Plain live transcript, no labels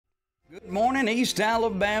Good morning, East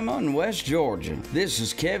Alabama and West Georgia. This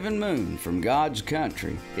is Kevin Moon from God's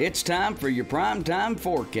Country. It's time for your primetime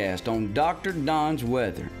forecast on Dr. Don's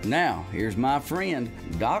weather. Now, here's my friend,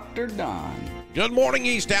 Dr. Don. Good morning,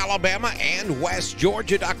 East Alabama and West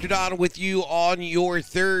Georgia. Dr. Don with you on your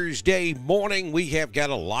Thursday morning. We have got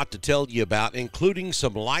a lot to tell you about, including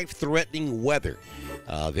some life-threatening weather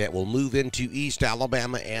that will move into East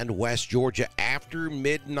Alabama and West Georgia after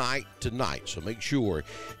midnight tonight. So make sure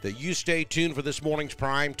that you stay tuned for this morning's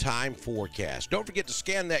prime time forecast. Don't forget to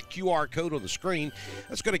scan that QR code on the screen.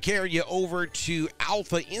 That's going to carry you over to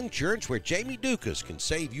Alpha Insurance, where Jamie Dukas can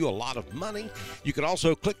save you a lot of money. You can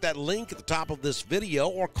also click that link at the top of this video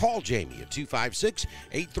or call Jamie at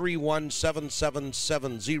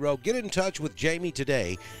 256-831-7770. Get in touch with Jamie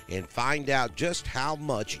today and find out just how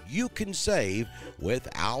much you can save with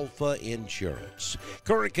Alpha Insurance.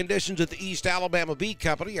 Current conditions at the East Alabama Bee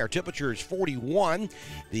Company. Our temperature is 41.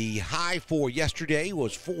 The high for yesterday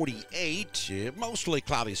was 48. Mostly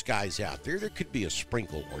cloudy skies out there. There could be a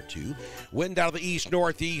sprinkle or two. Wind out of the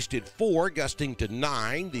east-northeast at 4, gusting to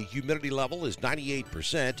 9. The humidity level is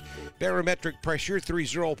 98%. Barometric pressure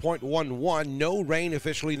 30.11. No rain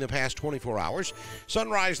officially in the past 24 hours.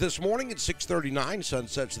 Sunrise this morning at 6:39.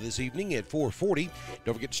 Sunsets this evening at 4:40.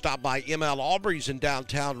 Don't forget to stop by ML Aubrey's in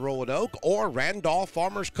downtown Roanoke or Randolph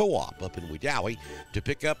Farmers Co-op up in Wedowee to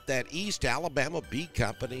pick up that East Alabama Bee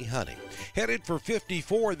Company honey. Headed for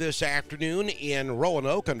 54 this afternoon in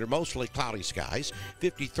Roanoke under mostly cloudy skies.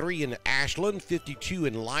 53 in Ashland, 52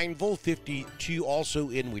 in Lineville, 52 also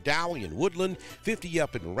in Wedowee and Woodland, 50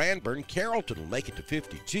 up in Ranburne. Carrollton will make it to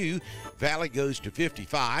 52. Valley goes to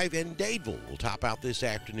 55, and Dadeville will top out this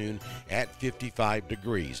afternoon at 55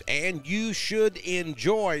 degrees. And you should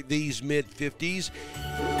enjoy these mid-50s.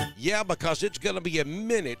 Yeah, because it's going to be a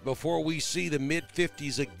minute before we see the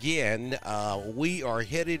mid-50s again. We are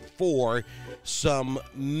headed for some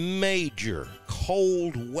major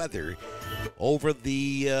cold weather over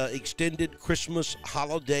the extended Christmas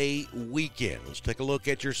holiday weekend. Let's take a look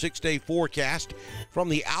at your 6-day forecast from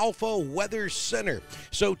the Alpha Weather Center.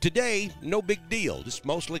 So today, no big deal. Just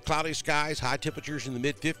mostly cloudy skies, high temperatures in the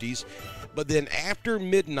mid-50s. But then after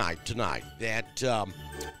midnight tonight, that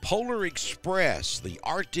Polar Express, the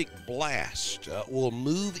Arctic blast, will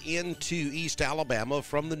move into East Alabama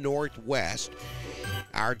from the northwest.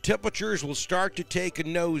 Our temperatures will start to take a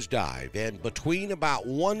nosedive, and between about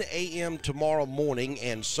 1 a.m. tomorrow morning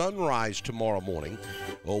and sunrise tomorrow morning,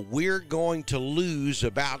 we're going to lose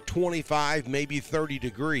about 25, maybe 30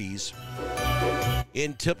 degrees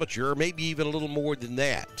in temperature, maybe even a little more than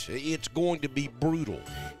that. It's going to be brutal,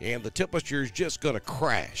 and the temperature is just going to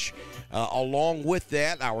crash. Along with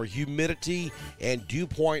that, our humidity and dew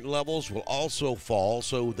point levels will also fall,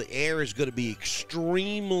 so the air is going to be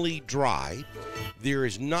extremely dry. There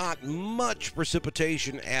is not much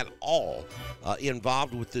precipitation at all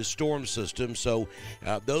involved with this storm system, so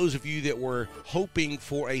those of you that were hoping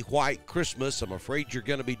for a white Christmas, I'm afraid you're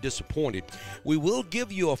going to be disappointed. We will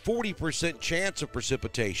give you a 40% chance of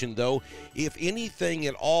precipitation, though. If anything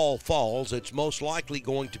at all falls, it's most likely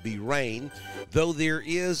going to be rain, though there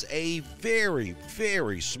is a very,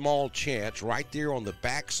 very small chance right there on the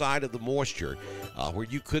backside of the moisture where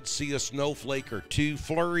you could see a snowflake or two.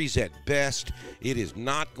 Flurries at best. It is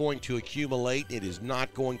not going to accumulate. It is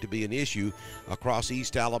not going to be an issue across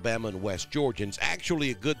East Alabama and West Georgia. And it's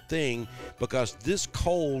actually a good thing, because this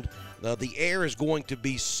cold, the air is going to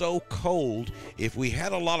be so cold, if we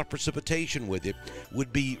had a lot of precipitation with it,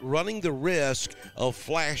 would be running the risk of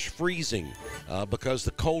flash freezing because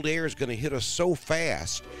the cold air is going to hit us so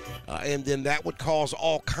fast, and then that would cause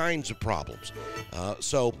all kinds of problems.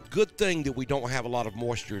 So good thing that we don't have a lot of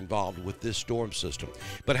moisture involved with this storm system.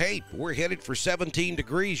 But hey, we're headed for 17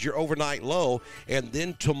 degrees, your overnight low, and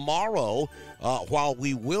then tomorrow, while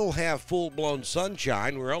we will have full-blown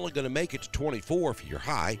sunshine, we're only going to make it to 24 for your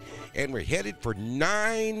high, and we're headed for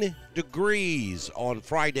 9 degrees on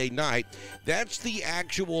Friday night. That's the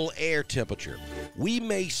actual air temperature. We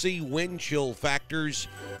may see wind chill factors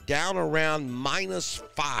down around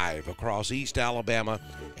 -5 across East Alabama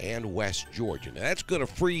and West Georgia. Now, that's going to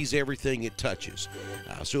freeze everything it touches.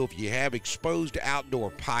 So if you have exposed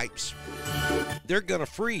outdoor pipes, they're going to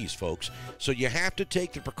freeze, folks. So you have to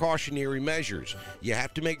take the precautionary measures. You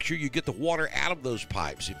have to make sure you get the water out of those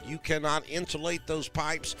pipes. If you cannot insulate those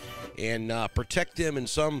pipes and protect them in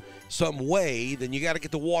some way, then you got to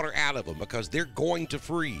get the water out of them, because they're going to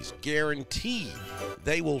freeze. Guaranteed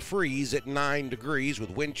they will freeze at 9 degrees with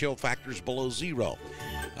wind chill factors below 0.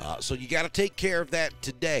 So you got to take care of that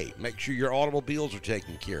today. Make sure your automobiles are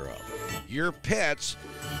taken care of. Your pets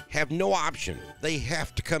have no option. They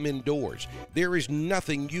have to come indoors. There is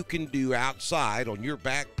nothing you can do outside on your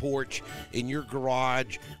back porch, in your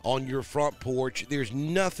garage, on your front porch. There's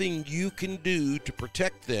nothing you can do to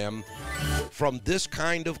protect them from this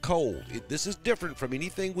kind of cold. This is different from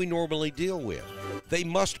anything we normally deal with. They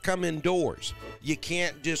must come indoors. You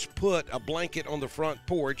can't just put a blanket on the front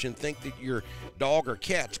porch and think that your dog or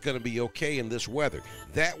cat's going to be okay in this weather.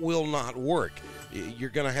 That will not work. You're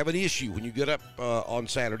going to have an issue when you get up on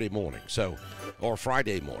Saturday morning, or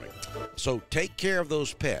Friday morning. So take care of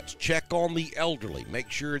those pets. Check on the elderly. Make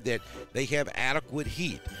sure that they have adequate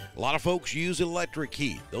heat. A lot of folks use electric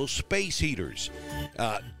heat, those space heaters.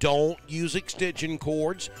 Don't use extension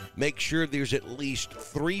cords. Make sure there's at least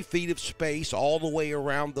 3 feet of space all the way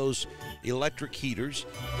around those electric heaters.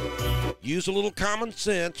 Use a little common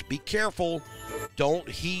sense. Be careful. Don't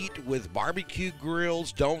heat with barbecue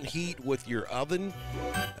grills. Don't heat with your oven.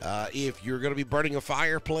 If you're going to be burning a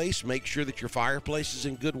fireplace, make sure that your fireplace is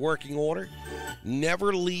in good working order.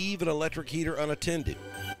 Never leave an electric heater unattended.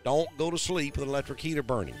 Don't go to sleep with an electric heater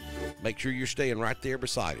burning. Make sure you're staying right there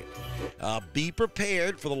beside it. Be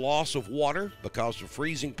prepared for the loss of water because of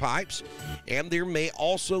freezing pipes, and there may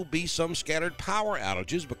also be some scattered power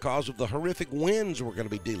outages because of the horrific winds we're going to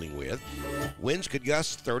be dealing with. Winds could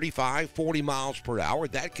gust 35, 40 miles per hour.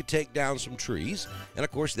 That could take down some trees, and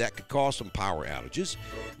of course that could cause some power outages.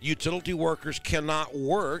 Utility workers cannot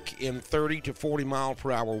work in 30 to 40 mile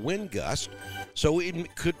per hour wind gusts, so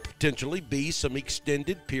it could potentially be some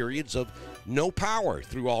extended periods of no power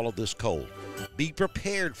through all of this cold. Be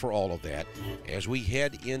prepared for all of that as we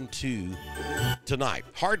head into tonight.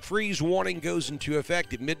 Hard freeze warning goes into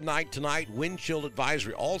effect at midnight tonight. Wind chill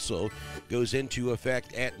advisory also goes into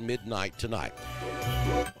effect at midnight tonight.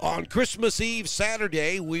 On Christmas Eve,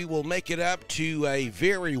 Saturday, we will make it up to a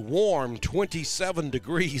very warm 27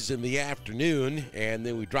 degrees in the afternoon, and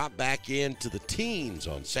then we drop back into the teens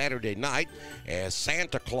on Saturday night as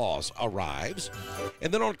Santa Claus arrives.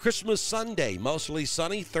 And then on Christmas Sunday, mostly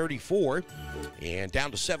sunny, 34, and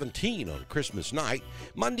down to 17 on Christmas night.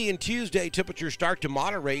 Monday and Tuesday, temperatures start to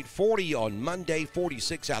moderate, 40 on Monday,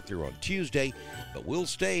 46 out there on Tuesday, but we'll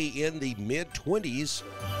stay in the mid-20s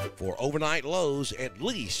for overnight lows at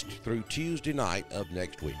least through Tuesday night of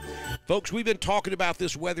next week. Folks, we've been talking about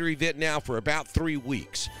this weather event now for about 3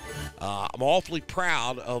 weeks. I'm awfully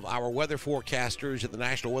proud of our weather forecasters at the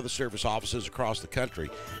National Weather Service offices across the country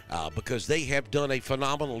because they have done a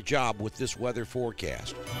phenomenal job with this weather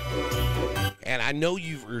forecast. And I know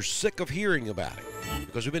you're sick of hearing about it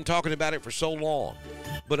because we've been talking about it for so long.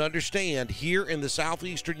 But understand, here in the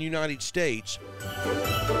southeastern United States,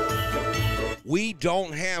 we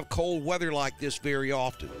don't have cold weather like this very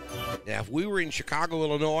often. Now, if we were in Chicago,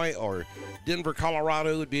 Illinois, or Denver,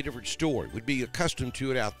 Colorado, it would be a different story. We'd be accustomed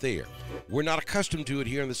to it out there. We're not accustomed to it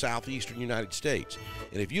here in the southeastern United States.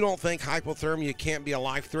 And if you don't think hypothermia can't be a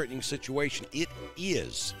life-threatening situation, it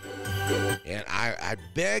is. And I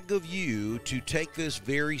beg of you to take this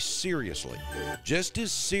very seriously, just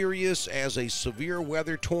as serious as a severe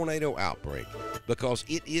weather tornado outbreak, because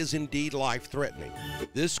it is indeed life-threatening.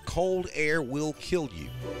 This cold air will kill you.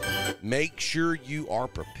 Make sure you are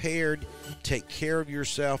prepared. Take care of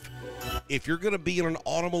yourself. If you're going to be in an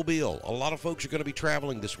automobile, a lot of folks are going to be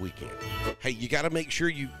traveling this weekend. Hey, you got to make sure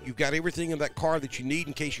you've got everything in that car that you need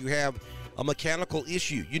in case you have a mechanical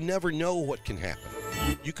issue. You never know what can happen.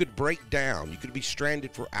 You could break down. You could be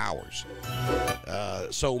stranded for hours.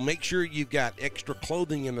 So make sure you've got extra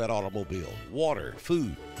clothing in that automobile, water,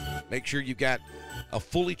 food. Make sure you've got a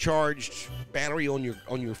fully charged battery on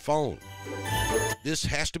your phone. This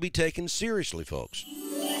has to be taken seriously, folks.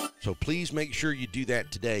 So please make sure you do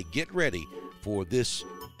that today. Get ready for this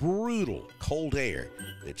brutal cold air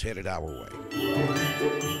that's headed our way.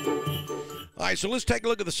 All right, so let's take a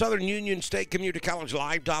look at the Southern Union State Community College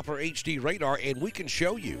Live Doppler HD radar, and we can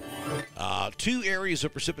show you 2 areas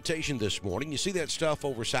of precipitation this morning. You see that stuff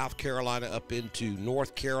over South Carolina up into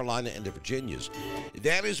North Carolina and the Virginias.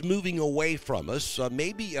 That is moving away from us,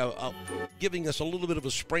 maybe giving us a little bit of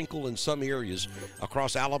a sprinkle in some areas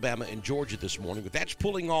across Alabama and Georgia this morning, but that's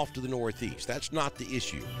pulling off to the northeast. That's not the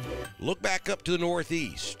issue. Look back up to the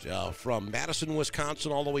northeast from Madison,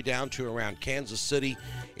 Wisconsin, all the way down to around Kansas City,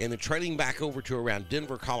 and then trailing back over to around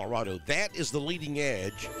Denver, Colorado. That is the leading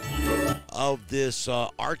edge of this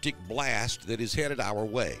Arctic blast that is headed our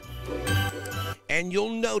way. And you'll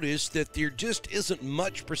notice that there just isn't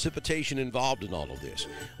much precipitation involved in all of this.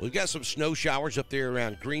 We've got some snow showers up there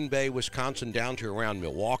around Green Bay, Wisconsin, down to around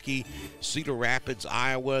Milwaukee, Cedar Rapids,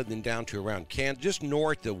 Iowa, then down to around Kansas, just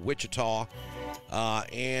north of Wichita,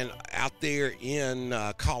 and out there in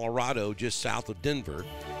Colorado, just south of Denver.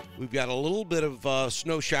 We've got a little bit of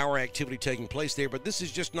snow shower activity taking place there, but this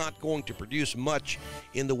is just not going to produce much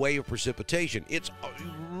in the way of precipitation. It's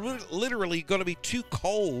literally going to be too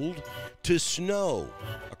cold to snow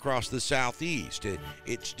across the southeast.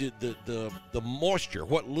 It's the moisture,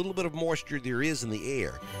 what little bit of moisture there is in the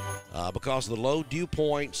air, because of the low dew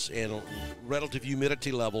points and relative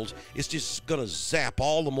humidity levels, it's just going to zap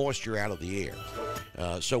all the moisture out of the air.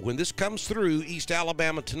 So when this comes through East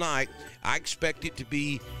Alabama tonight, I expect it to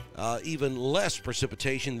be even less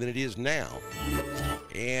precipitation than it is now.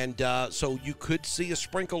 And so you could see a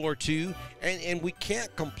sprinkle or two, and we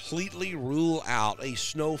can't completely rule out a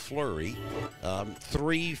snow flurry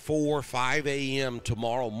 3, 4, 5 a.m.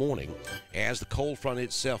 tomorrow morning as the cold front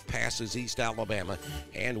itself passes East Alabama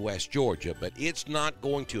and West Georgia. But it's not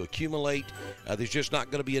going to accumulate. There's just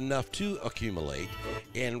not going to be enough to accumulate.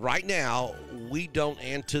 And right now, we don't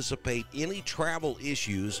anticipate any travel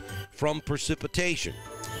issues from precipitation.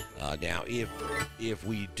 Now, if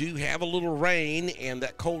we do have a little rain and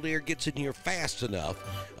that cold air gets in here fast enough,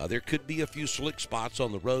 there could be a few slick spots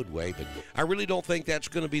on the roadway, but I really don't think that's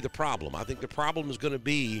going to be the problem. I think the problem is going to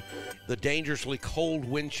be the dangerously cold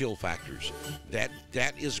wind chill factors. That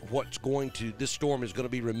is what's this storm is going to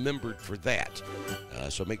be remembered for that.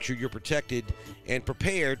 So make sure you're protected and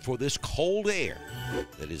prepared for this cold air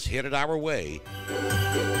that is headed our way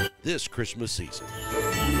this Christmas season.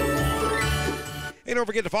 And don't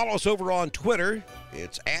forget to follow us over on Twitter.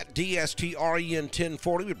 It's at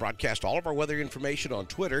DSTREN1040. We broadcast all of our weather information on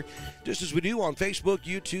Twitter, just as we do on Facebook,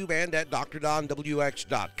 YouTube, and at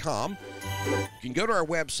DrDonWX.com. You can go to our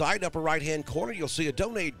website, upper right-hand corner. You'll see a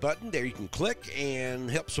donate button. There you can click and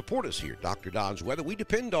help support us here, Dr. Don's Weather. We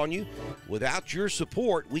depend on you. Without your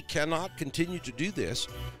support, we cannot continue to do this.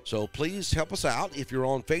 So please help us out. If you're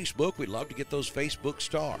on Facebook, we'd love to get those Facebook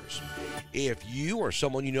stars. If you or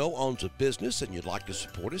someone you know owns a business and you'd like to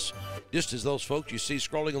support us, just as those folks you see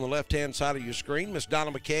scrolling on the left-hand side of your screen, Miss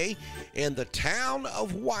Donna McKay and the town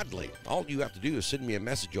of Wadley. All you have to do is send me a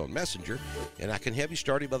message on Messenger, and I can have you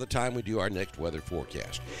started by the time we do our next weather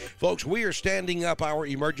forecast. Folks, we are standing up our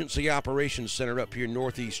Emergency Operations Center up here in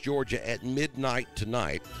Northeast Georgia at midnight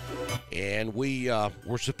tonight, and we're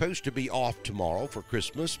supposed to be off tomorrow for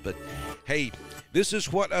Christmas, but hey, this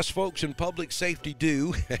is what us folks in public safety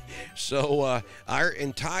do. So our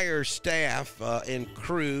entire staff and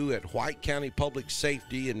crew at White County Public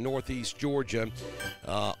Safety in Northeast Georgia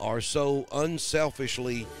are so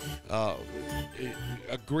unselfishly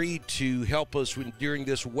agreed to help us during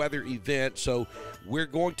this weather event. So we're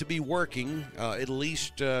going to be working at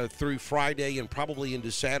least through Friday and probably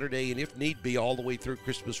into Saturday, and if need be, all the way through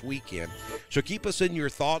Christmas weekend. So keep us in your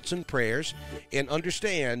thoughts and prayers, and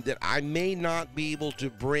understand that I may not be able to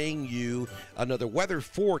bring you another weather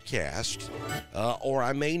forecast, or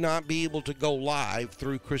I may not be able to go live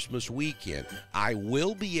through Christmas weekend. I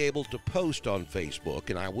will be able to post on Facebook,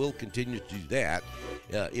 and I will continue to do that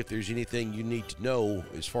if there's anything you need to know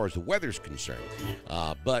as far as the weather's concerned.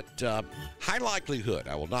 But high likelihood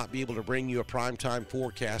I will not be able to bring you a primetime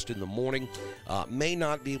forecast in the morning. May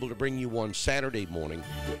not be able to bring you one Saturday morning.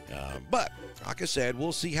 But like I said,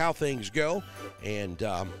 we'll see how things go, and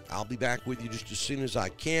I'll be back with you just as soon as I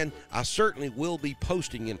can. I certainly will be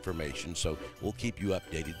posting information, so we'll keep you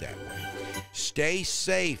updated that way. Stay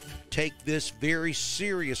safe. Take this very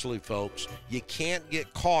seriously, folks. You can't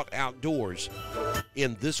get caught outdoors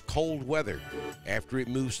in this cold weather after it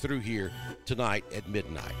moves through here tonight at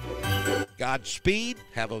midnight. Godspeed.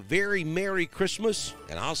 Have a very Merry Christmas,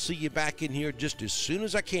 and I'll see you back in here just as soon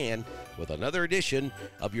as I can with another edition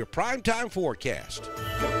of your Primetime Forecast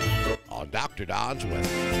on Dr. Don's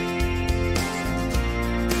Weather.